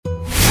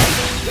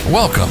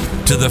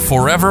Welcome to the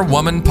Forever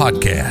Woman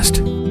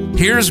Podcast.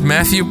 Here's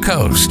Matthew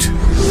Coast.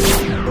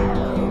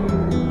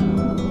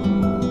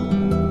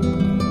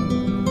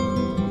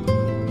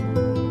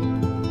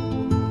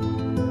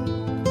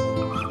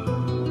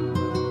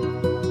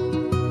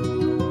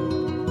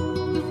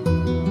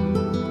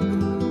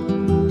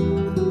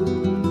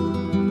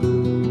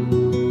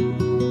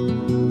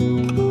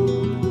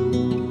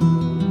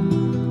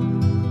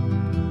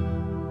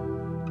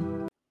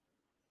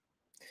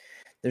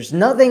 There's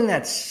nothing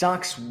that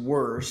sucks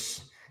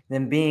worse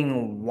than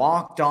being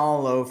walked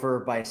all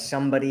over by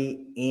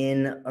somebody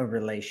in a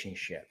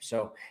relationship.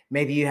 So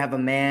maybe you have a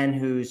man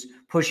who's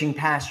pushing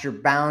past your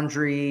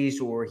boundaries,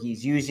 or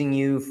he's using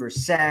you for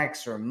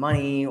sex or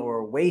money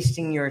or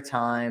wasting your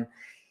time.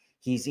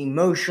 He's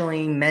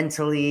emotionally,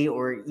 mentally,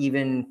 or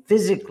even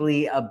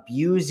physically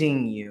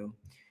abusing you.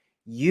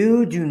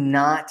 You do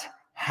not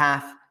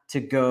have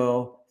to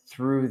go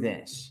through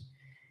this.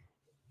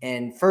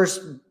 And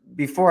first,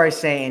 before I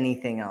say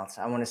anything else,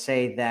 I want to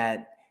say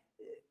that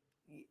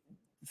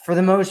for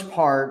the most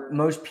part,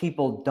 most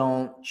people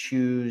don't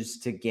choose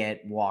to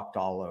get walked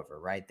all over,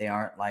 right? They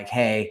aren't like,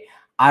 hey,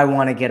 I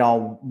want to get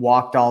all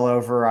walked all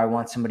over. I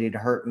want somebody to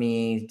hurt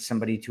me,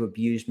 somebody to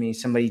abuse me,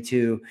 somebody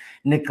to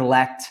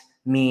neglect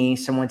me,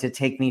 someone to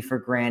take me for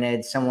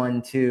granted,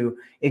 someone to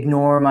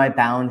ignore my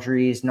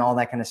boundaries and all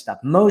that kind of stuff.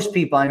 Most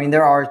people, I mean,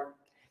 there are,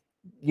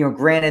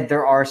 granted,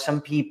 there are some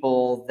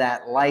people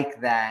that like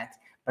that,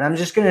 but I'm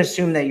just going to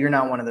assume that you're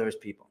not one of those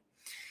people.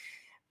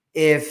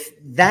 If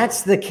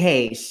that's the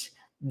case,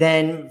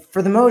 then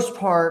for the most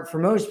part, for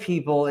most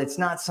people, it's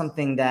not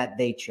something that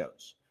they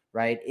chose,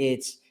 right?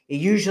 It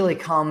usually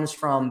comes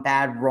from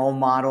bad role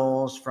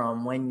models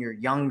from when you're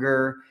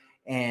younger,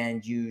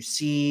 and you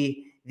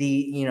see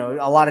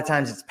a lot of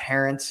times it's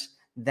parents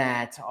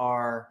that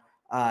are,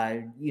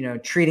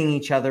 treating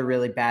each other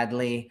really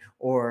badly,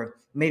 or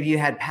maybe you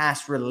had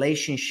past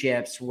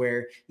relationships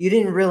where you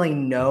didn't really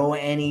know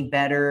any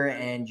better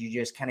and you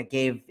just kind of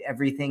gave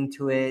everything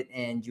to it,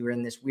 and you were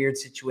in this weird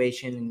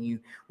situation and you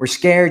were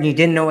scared and you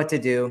didn't know what to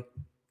do.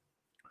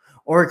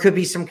 Or it could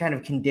be some kind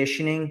of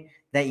conditioning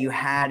that you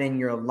had in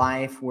your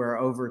life where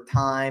over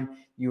time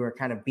you were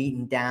kind of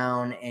beaten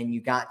down and you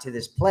got to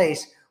this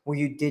place where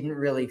you didn't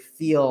really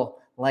feel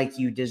like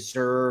you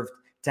deserved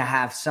to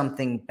have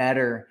something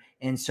better.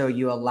 And so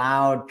you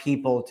allowed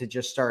people to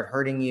just start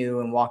hurting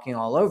you and walking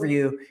all over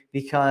you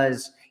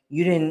because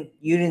you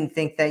didn't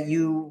think that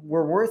you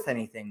were worth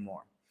anything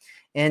more.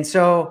 And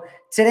so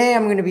today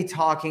I'm going to be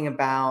talking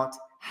about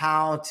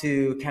how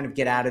to kind of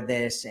get out of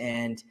this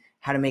and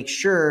how to make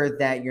sure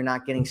that you're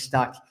not getting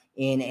stuck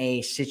in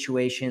a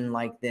situation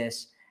like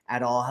this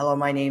at all. Hello,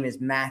 my name is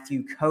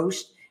Matthew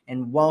Coast,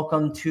 and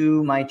welcome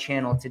to my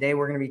channel. Today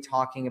we're going to be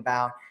talking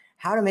about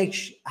how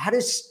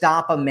to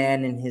stop a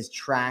man in his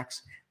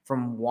tracks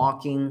from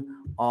walking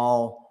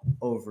all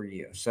over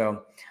you.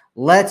 So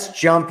let's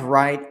jump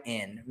right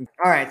in.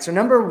 All right. So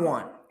number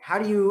one, how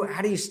do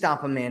you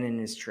stop a man in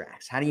his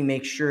tracks? How do you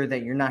make sure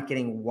that you're not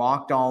getting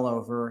walked all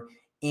over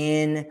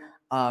in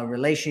a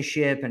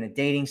relationship, in a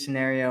dating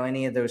scenario,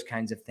 any of those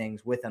kinds of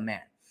things with a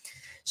man?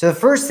 So the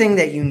first thing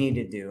that you need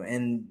to do,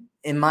 and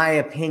in my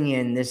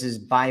opinion, this is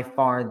by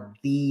far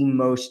the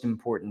most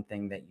important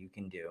thing that you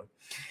can do,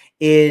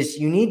 is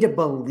you need to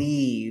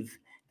believe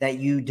that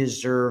you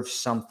deserve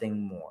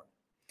something more.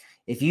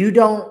 If you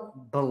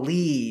don't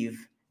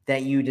believe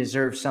that you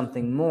deserve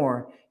something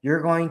more,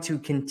 you're going to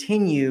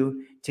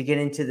continue to get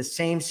into the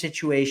same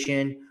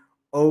situation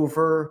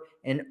over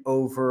and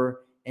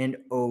over and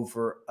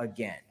over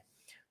again,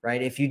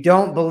 right? If you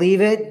don't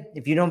believe it,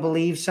 if you don't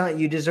believe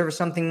you deserve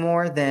something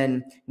more,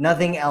 then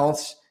nothing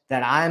else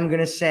that I'm going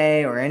to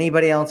say or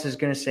anybody else is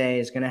going to say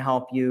is going to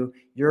help you.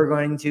 You're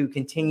going to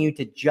continue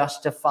to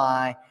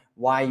justify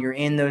why you're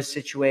in those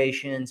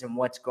situations and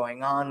what's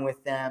going on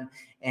with them.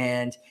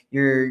 And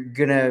you're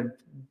going to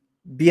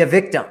be a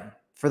victim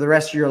for the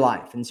rest of your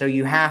life. And so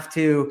you have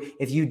to,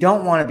 if you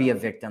don't want to be a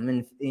victim,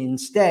 and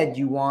instead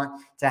you want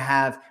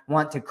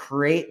to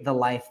create the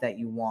life that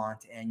you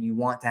want, and you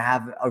want to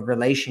have a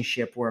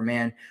relationship where a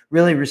man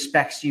really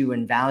respects you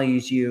and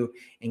values you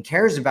and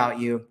cares about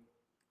you,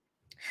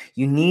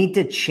 you need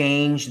to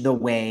change the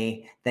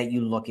way that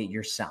you look at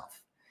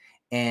yourself.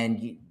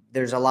 And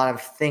there's a lot of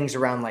things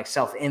around like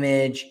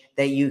self-image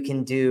that you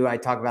can do. I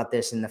talk about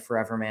this in the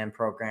Forever Man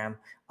program.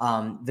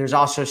 There's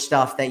also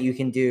stuff that you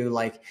can do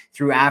like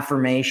through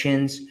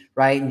affirmations,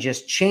 right? And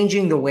just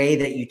changing the way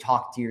that you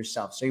talk to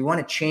yourself. So you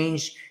want to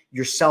change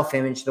your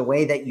self-image, the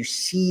way that you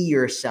see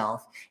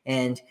yourself,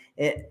 and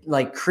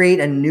create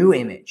a new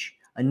image,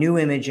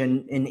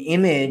 an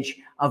image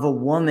of a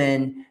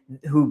woman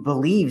who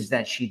believes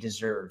that she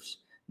deserves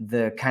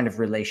the kind of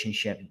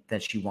relationship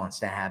that she wants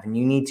to have. And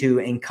you need to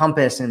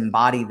encompass and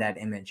embody that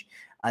image.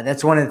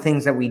 That's one of the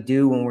things that we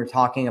do when we're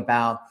talking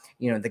about,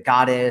 the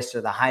goddess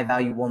or the high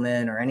value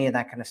woman or any of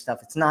that kind of stuff.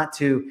 It's not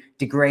to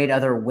degrade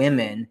other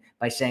women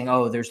by saying,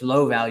 oh, there's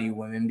low value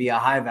women, be a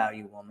high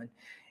value woman.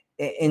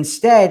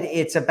 Instead,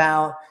 it's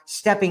about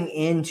stepping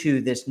into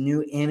this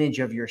new image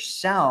of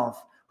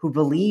yourself who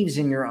believes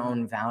in your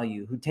own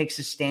value, who takes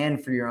a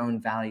stand for your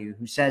own value,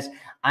 who says,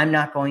 I'm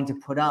not going to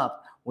put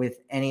up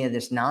with any of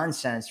this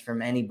nonsense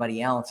from anybody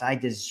else. I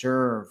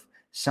deserve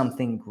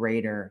something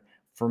greater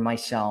for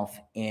myself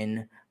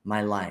in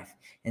my life.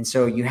 And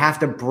so you have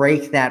to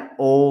break that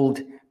old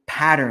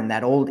pattern,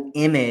 that old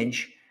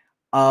image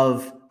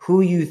of who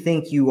you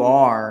think you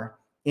are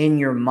in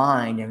your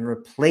mind, and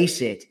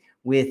replace it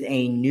with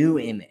a new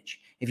image.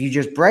 If you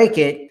just break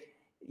it,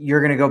 you're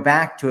going to go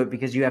back to it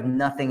because you have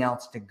nothing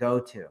else to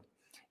go to.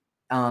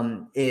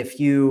 If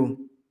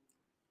you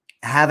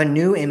have a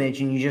new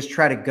image and you just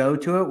try to go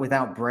to it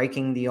without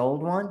breaking the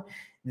old one,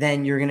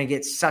 then you're going to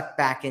get sucked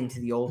back into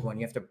the old one.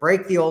 You have to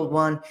break the old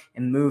one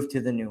and move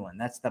to the new one.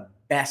 That's the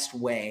best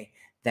way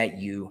that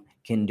you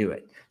can do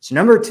it. So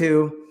number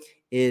 2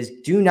 is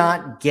do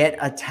not get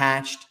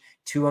attached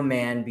to a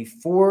man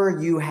before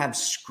you have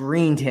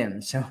screened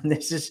him. So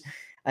this is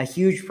a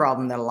huge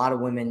problem that a lot of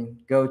women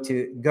go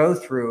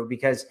through,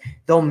 because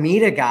they'll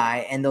meet a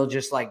guy and they'll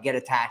just like get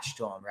attached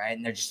to him, right?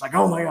 And they're just like,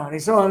 oh my God,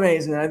 he's so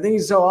amazing. I think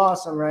he's so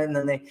awesome, right? And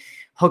then they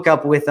hook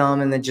up with him,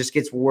 and then it just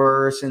gets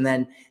worse. And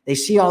then they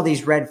see all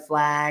these red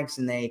flags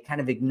and they kind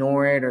of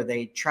ignore it, or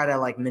they try to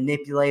like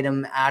manipulate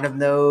him out of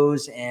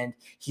those. And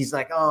he's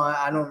like, oh,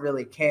 I don't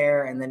really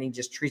care. And then he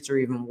just treats her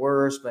even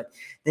worse. But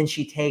then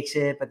she takes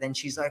it. But then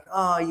she's like,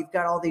 oh, you've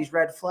got all these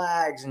red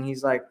flags. And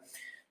he's like,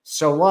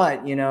 so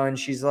what, and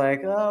she's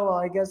like, oh, well,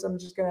 I guess I'm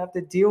just going to have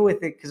to deal with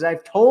it, because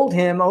I've told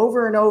him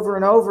over and over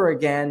and over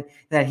again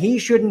that he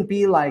shouldn't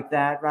be like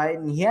that, right?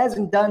 And he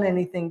hasn't done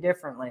anything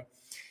differently.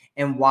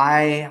 And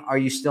why are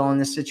you still in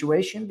this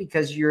situation?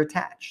 Because you're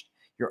attached.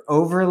 You're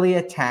overly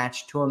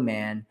attached to a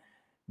man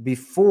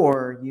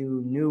before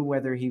you knew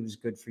whether he was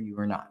good for you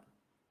or not.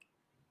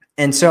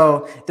 And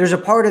so there's a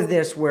part of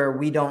this where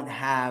we don't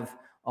have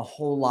a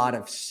whole lot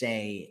of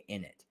say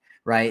in it.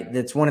 Right?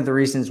 That's one of the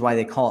reasons why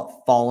they call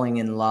it falling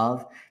in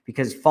love,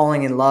 because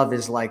falling in love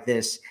is like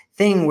this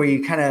thing where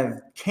you kind of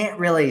can't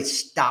really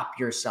stop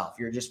yourself.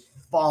 You're just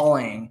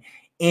falling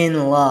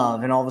in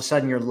love, and all of a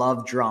sudden you're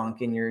love drunk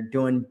and you're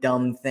doing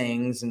dumb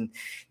things and,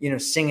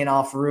 singing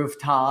off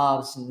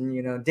rooftops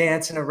and,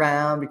 dancing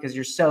around because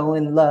you're so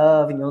in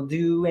love and you'll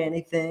do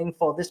anything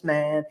for this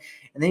man.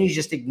 And then you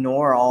just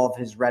ignore all of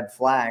his red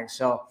flags.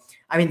 So,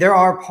 I mean, there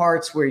are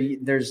parts where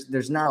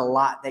there's not a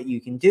lot that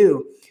you can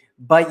do,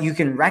 but you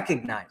can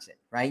recognize it,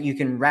 right? You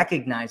can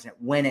recognize it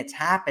when it's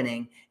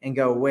happening and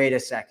go, wait a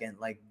second,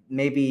 like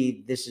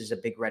maybe this is a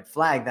big red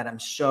flag that I'm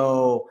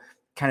so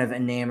kind of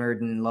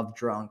enamored and love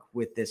drunk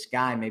with this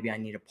guy. Maybe I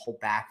need to pull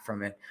back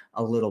from it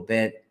a little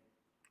bit.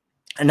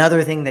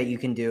 Another thing that you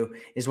can do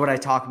is what I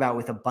talk about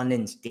with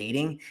abundance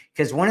dating,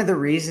 because one of the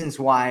reasons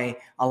why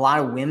a lot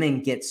of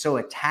women get so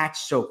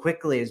attached so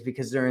quickly is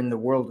because they're in the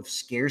world of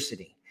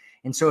scarcity.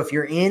 And so if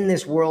you're in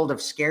this world of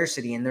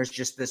scarcity and there's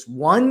just this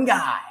one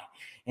guy,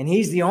 and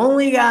he's the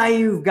only guy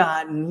you've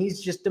got, and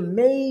he's just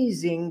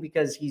amazing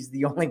because he's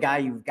the only guy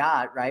you've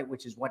got, right?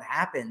 Which is what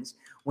happens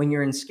when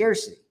you're in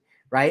scarcity,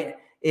 right?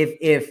 If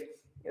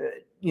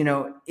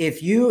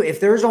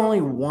there's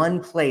only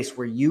one place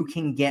where you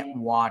can get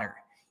water,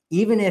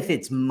 even if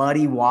it's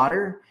muddy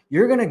water,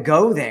 you're going to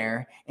go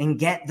there and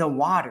get the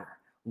water.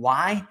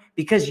 Why?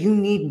 Because you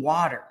need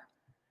water.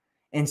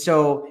 And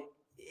so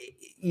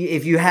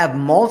if you have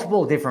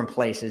multiple different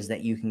places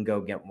that you can go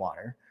get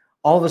water,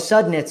 all of a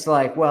sudden it's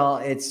like,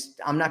 well,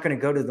 I'm not going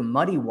to go to the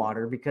muddy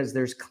water because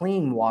there's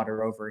clean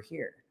water over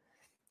here.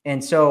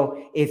 And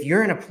so if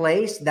you're in a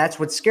place, that's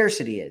what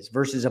scarcity is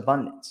versus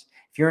abundance.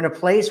 If you're in a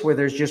place where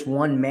there's just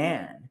one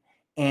man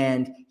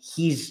and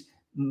he's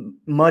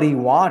muddy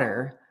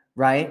water,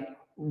 right?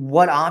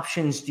 What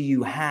options do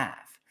you have?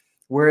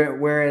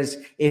 Whereas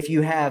if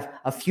you have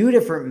a few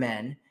different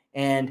men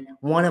and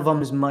one of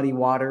them is muddy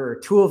water or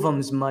two of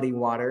them is muddy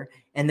water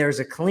and there's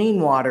a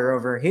clean water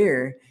over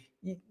here,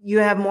 you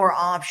have more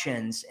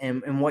options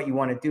in what you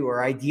want to do.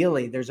 Or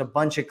ideally, there's a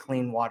bunch of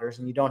clean waters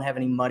and you don't have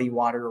any muddy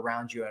water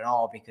around you at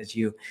all because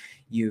you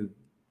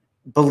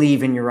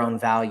believe in your own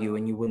value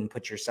and you wouldn't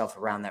put yourself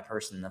around that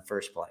person in the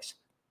first place.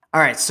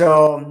 All right,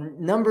 so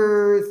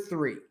number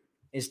 3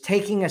 is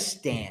taking a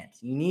stand.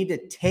 You need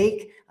to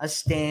take a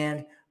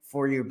stand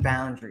for your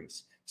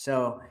boundaries.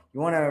 So you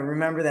want to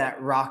remember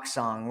that rock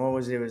song. What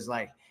was it? It was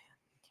like,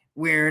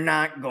 we're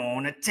not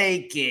going to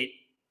take it.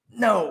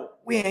 No,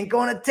 we ain't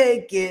going to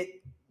take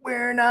it.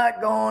 We're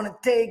not going to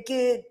take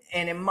it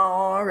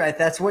anymore. Right?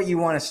 That's what you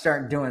want to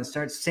start doing.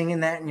 Start singing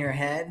that in your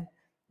head,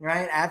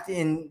 right?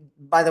 And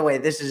by the way,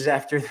 this is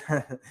after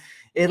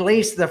at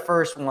least the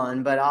first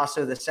one, but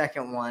also the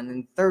second one.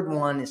 And third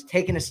one is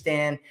taking a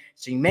stand.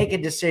 So you make a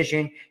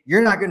decision.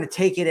 You're not going to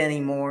take it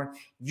anymore.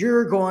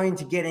 You're going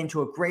to get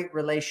into a great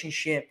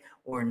relationship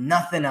or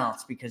nothing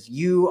else because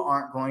you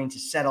aren't going to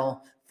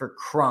settle for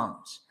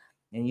crumbs.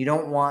 And you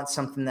don't want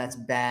something that's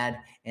bad.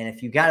 And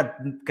if you got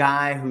a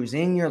guy who's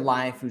in your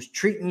life who's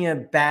treating you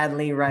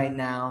badly right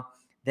now,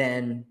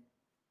 then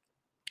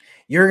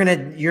you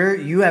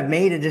have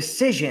made a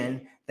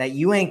decision that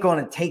you ain't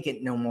going to take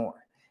it no more.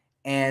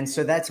 And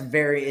so it's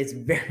very,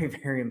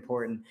 very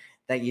important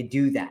that you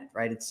do that,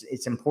 right?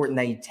 It's important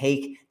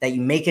that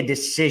you make a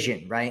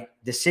decision, right?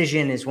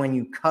 Decision is when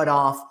you cut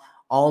off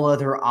all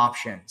other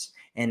options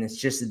and it's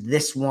just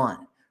this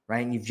one,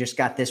 right? And you've just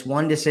got this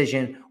one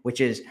decision,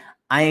 which is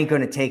I ain't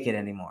going to take it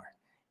anymore,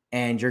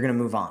 and you're going to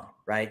move on,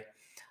 right?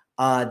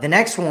 The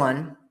next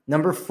one,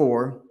 number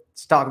 4,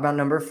 let's talk about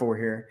number 4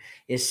 here,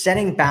 is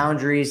setting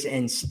boundaries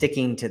and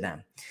sticking to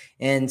them.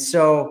 And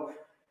so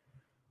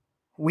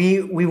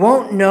we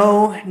won't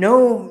know,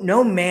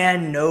 no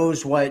man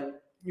knows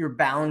what your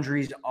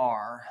boundaries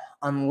are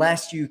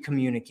unless you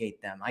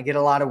communicate them. I get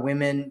a lot of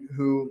women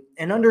who,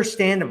 and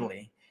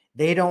understandably,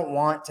 they don't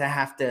want to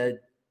have to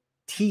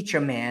teach a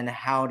man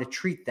how to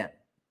treat them.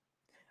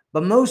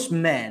 But most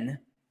men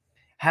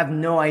have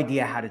no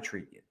idea how to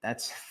treat you.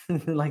 That's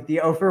like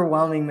the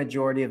overwhelming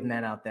majority of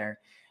men out there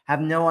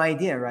have no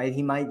idea, right?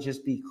 He might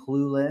just be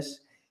clueless.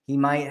 He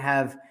might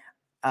have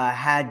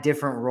had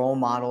different role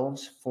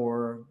models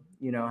for,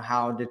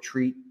 how to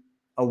treat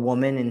a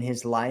woman in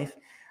his life.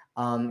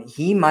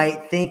 He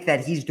might think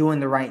that he's doing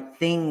the right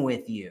thing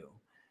with you.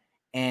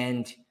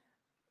 And,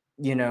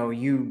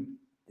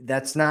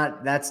 that's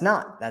not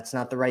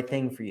the right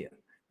thing for you,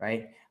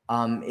 right?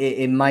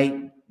 It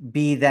might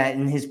be that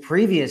in his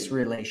previous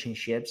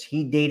relationships,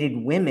 he dated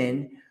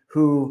women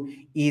who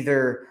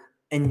either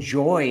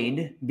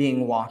enjoyed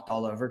being walked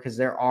all over, because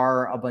there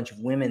are a bunch of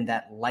women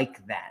that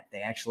like that.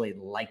 They actually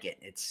like it.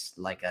 It's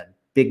like a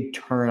big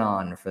turn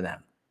on for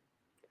them,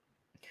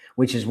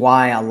 which is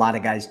why a lot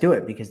of guys do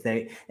it, because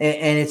and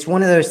it's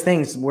one of those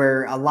things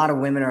where a lot of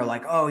women are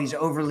like, oh, he's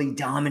overly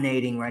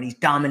dominating, right? He's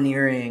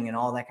domineering and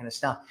all that kind of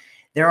stuff.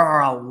 There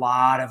are a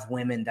lot of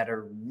women that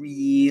are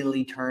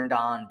really turned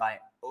on by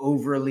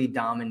overly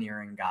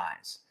domineering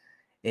guys.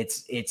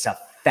 It's a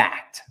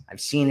fact.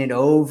 I've seen it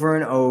over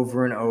and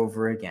over and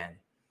over again.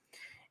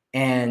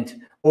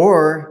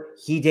 Or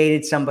he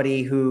dated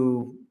somebody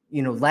who,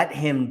 let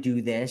him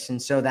do this.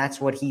 And so that's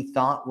what he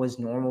thought was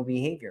normal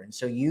behavior. And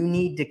so you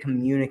need to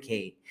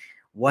communicate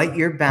what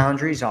your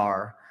boundaries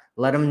are.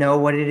 Let him know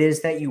what it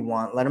is that you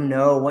want. Let him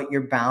know what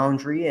your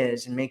boundary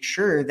is, and make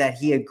sure that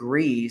he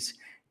agrees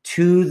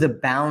to the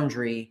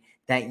boundary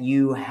that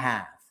you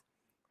have,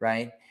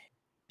 right?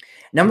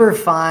 Number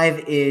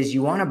 5 is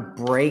you want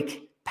to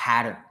break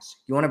patterns.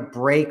 You want to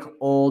break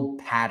old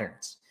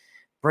patterns.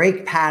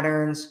 Break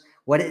patterns.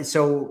 What is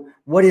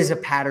a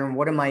pattern?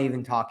 What am I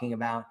even talking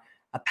about?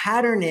 A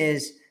pattern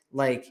is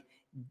like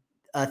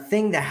a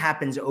thing that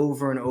happens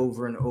over and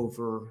over and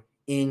over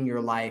in your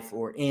life,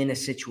 or in a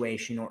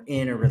situation, or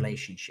in a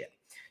relationship.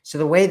 So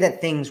the way that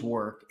things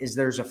work is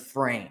there's a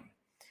frame.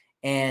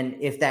 And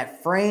if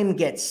that frame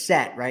gets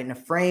set, right, and a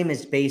frame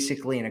is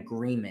basically an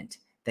agreement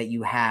that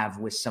you have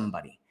with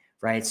somebody,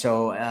 right?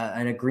 So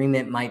an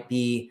agreement might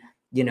be,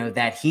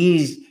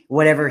 that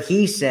whatever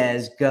he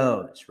says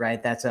goes,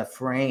 right? That's a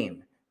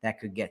frame that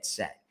could get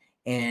set.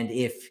 And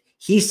if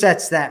he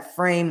sets that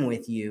frame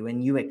with you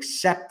and you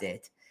accept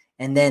it,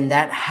 and then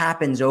that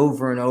happens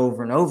over and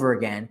over and over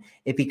again,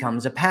 it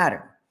becomes a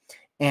pattern.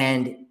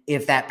 And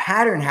if that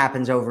pattern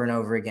happens over and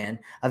over again,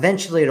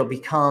 eventually it'll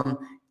become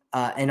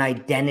an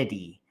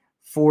identity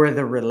for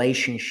the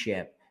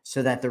relationship,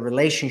 so that the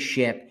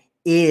relationship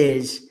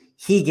is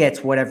he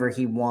gets whatever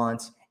he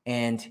wants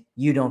and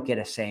you don't get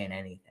a say in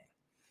anything.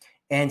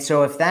 And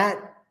so if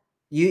that,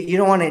 you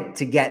don't want it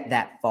to get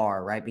that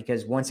far, right?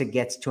 Because once it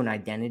gets to an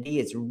identity,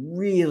 it's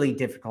really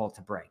difficult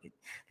to break it.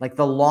 Like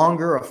the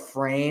longer a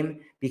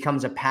frame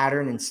becomes a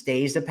pattern and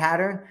stays a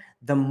pattern,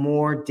 the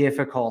more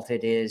difficult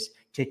it is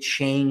to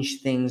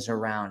change things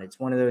around. It's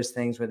one of those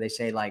things where they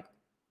say, like,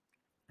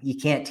 you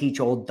can't teach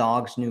old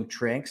dogs new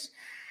tricks.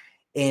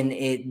 And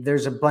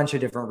there's a bunch of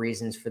different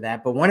reasons for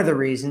that. But one of the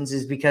reasons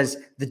is because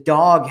the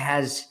dog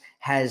has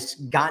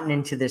gotten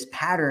into this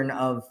pattern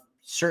of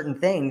certain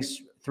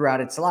things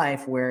throughout its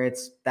life, where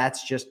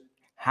that's just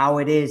how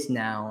it is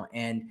now.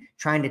 And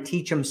trying to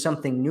teach them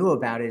something new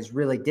about it is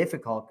really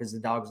difficult, because the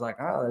dog's like,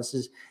 oh,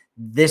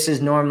 this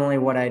is normally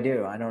what I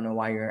do. I don't know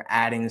why you're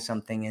adding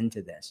something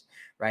into this,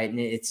 right? And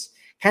it's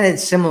kind of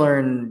similar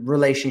in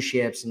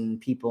relationships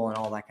and people and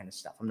all that kind of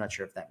stuff. I'm not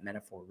sure if that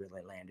metaphor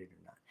really landed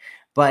or not.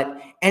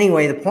 But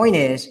anyway, the point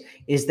is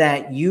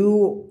that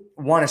you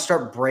want to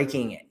start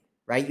breaking it,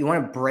 right? You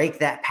want to break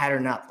that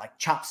pattern up, like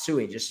chop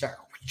suey. Just start.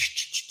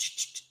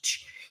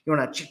 You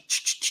want to.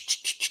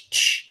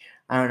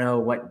 I don't know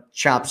what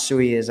chop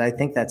suey is. I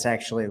think that's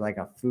actually like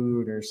a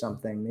food or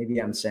something. Maybe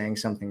I'm saying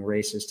something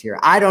racist here.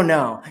 I don't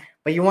know.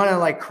 But you want to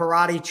like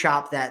karate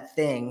chop that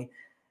thing,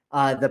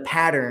 the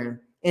pattern,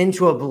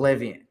 into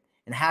oblivion.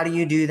 And how do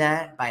you do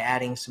that? By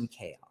adding some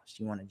chaos.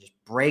 You want to just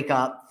break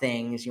up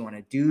things. You want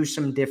to do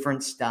some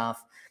different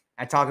stuff.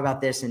 I talk about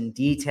this in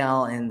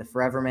detail in the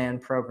Forever Man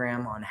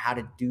program on how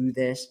to do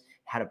this,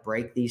 how to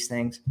break these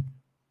things.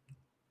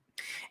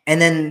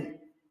 And then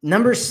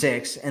number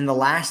 6, and the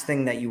last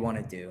thing that you want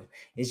to do,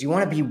 is you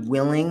want to be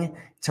willing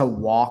to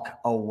walk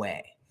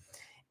away.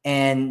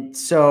 And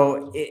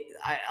so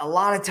a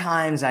lot of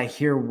times I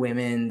hear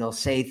women, they'll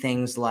say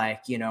things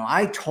like,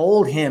 I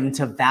told him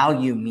to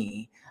value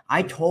me.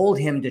 I told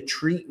him to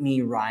treat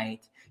me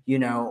right.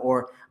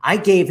 or I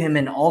gave him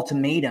an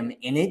ultimatum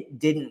and it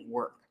didn't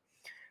work.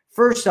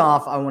 First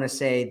off, I want to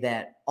say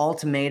that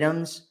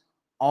ultimatums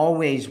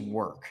always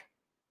work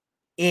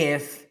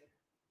if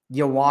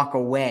you walk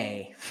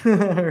away,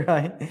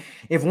 right?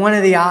 If one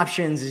of the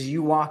options is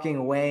you walking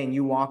away and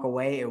you walk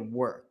away, it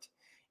worked.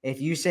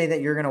 If you say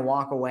that you're going to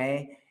walk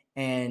away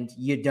and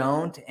you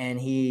don't, and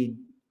he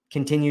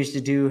continues to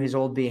do his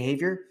old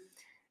behavior,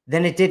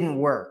 then it didn't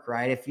work,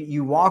 right? If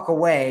you walk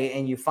away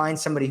and you find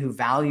somebody who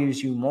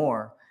values you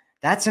more,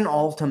 that's an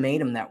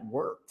ultimatum that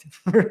worked,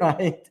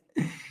 right?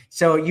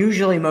 So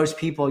usually most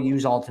people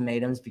use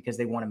ultimatums because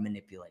they want to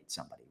manipulate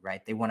somebody,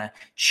 right? They want to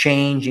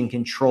change and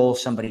control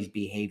somebody's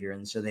behavior.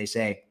 And so they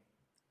say,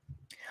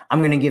 I'm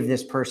going to give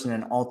this person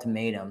an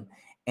ultimatum,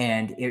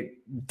 and it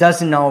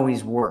doesn't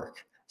always work,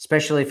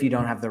 especially if you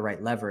don't have the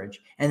right leverage.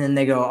 And then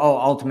they go, oh,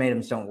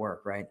 ultimatums don't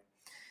work, right?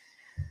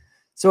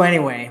 So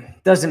anyway,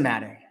 doesn't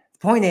matter. The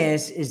point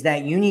is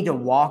that you need to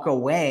walk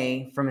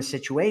away from a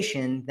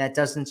situation that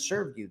doesn't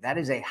serve you. That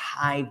is a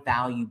high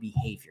value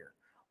behavior.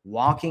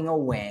 Walking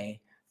away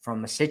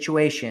from a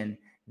situation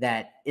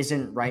that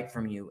isn't right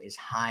from you is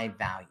high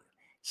value.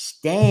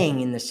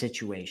 Staying in the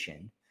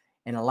situation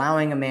and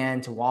allowing a man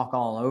to walk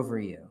all over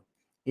you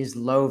is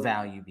low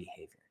value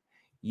behavior.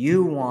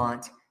 You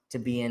want to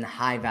be in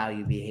high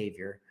value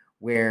behavior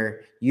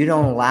where you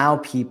don't allow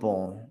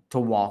people to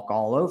walk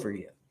all over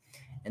you.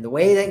 And the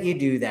way that you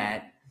do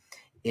that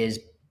is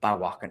by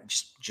walking,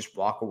 just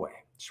walk away.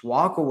 Just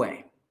walk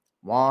away.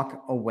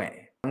 Walk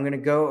away. I'm going to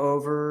go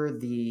over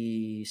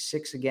the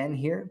 6 again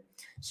here.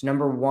 So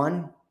number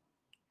 1,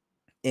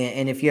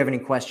 and if you have any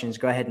questions,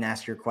 go ahead and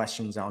ask your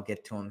questions. I'll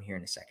get to them here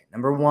in a second.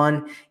 Number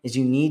 1 is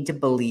you need to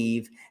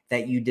believe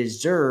that you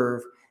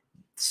deserve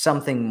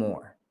something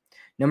more.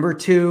 Number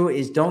 2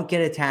 is don't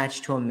get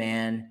attached to a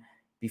man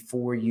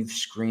before you've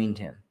screened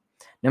him.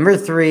 Number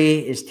 3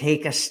 is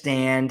take a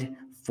stand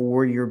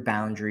for your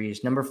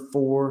boundaries. Number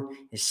 4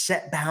 is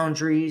set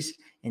boundaries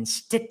and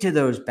stick to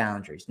those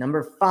boundaries.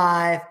 Number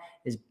 5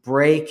 is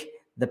break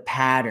the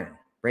pattern,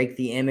 break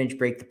the image,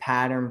 break the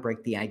pattern,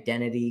 break the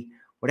identity,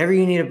 whatever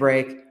you need to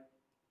break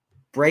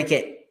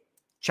it.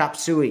 Chop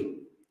suey.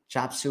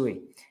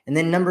 And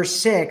then number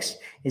 6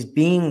 is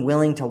being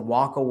willing to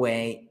walk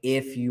away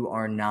if you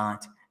are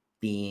not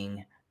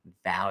being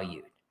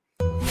valued.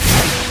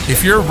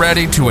 If you're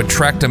ready to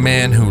attract a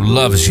man who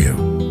loves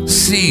you,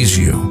 sees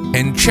you,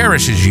 and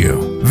cherishes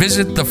you,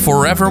 visit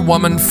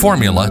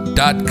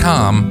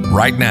theforeverwomanformula.com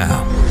right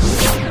now.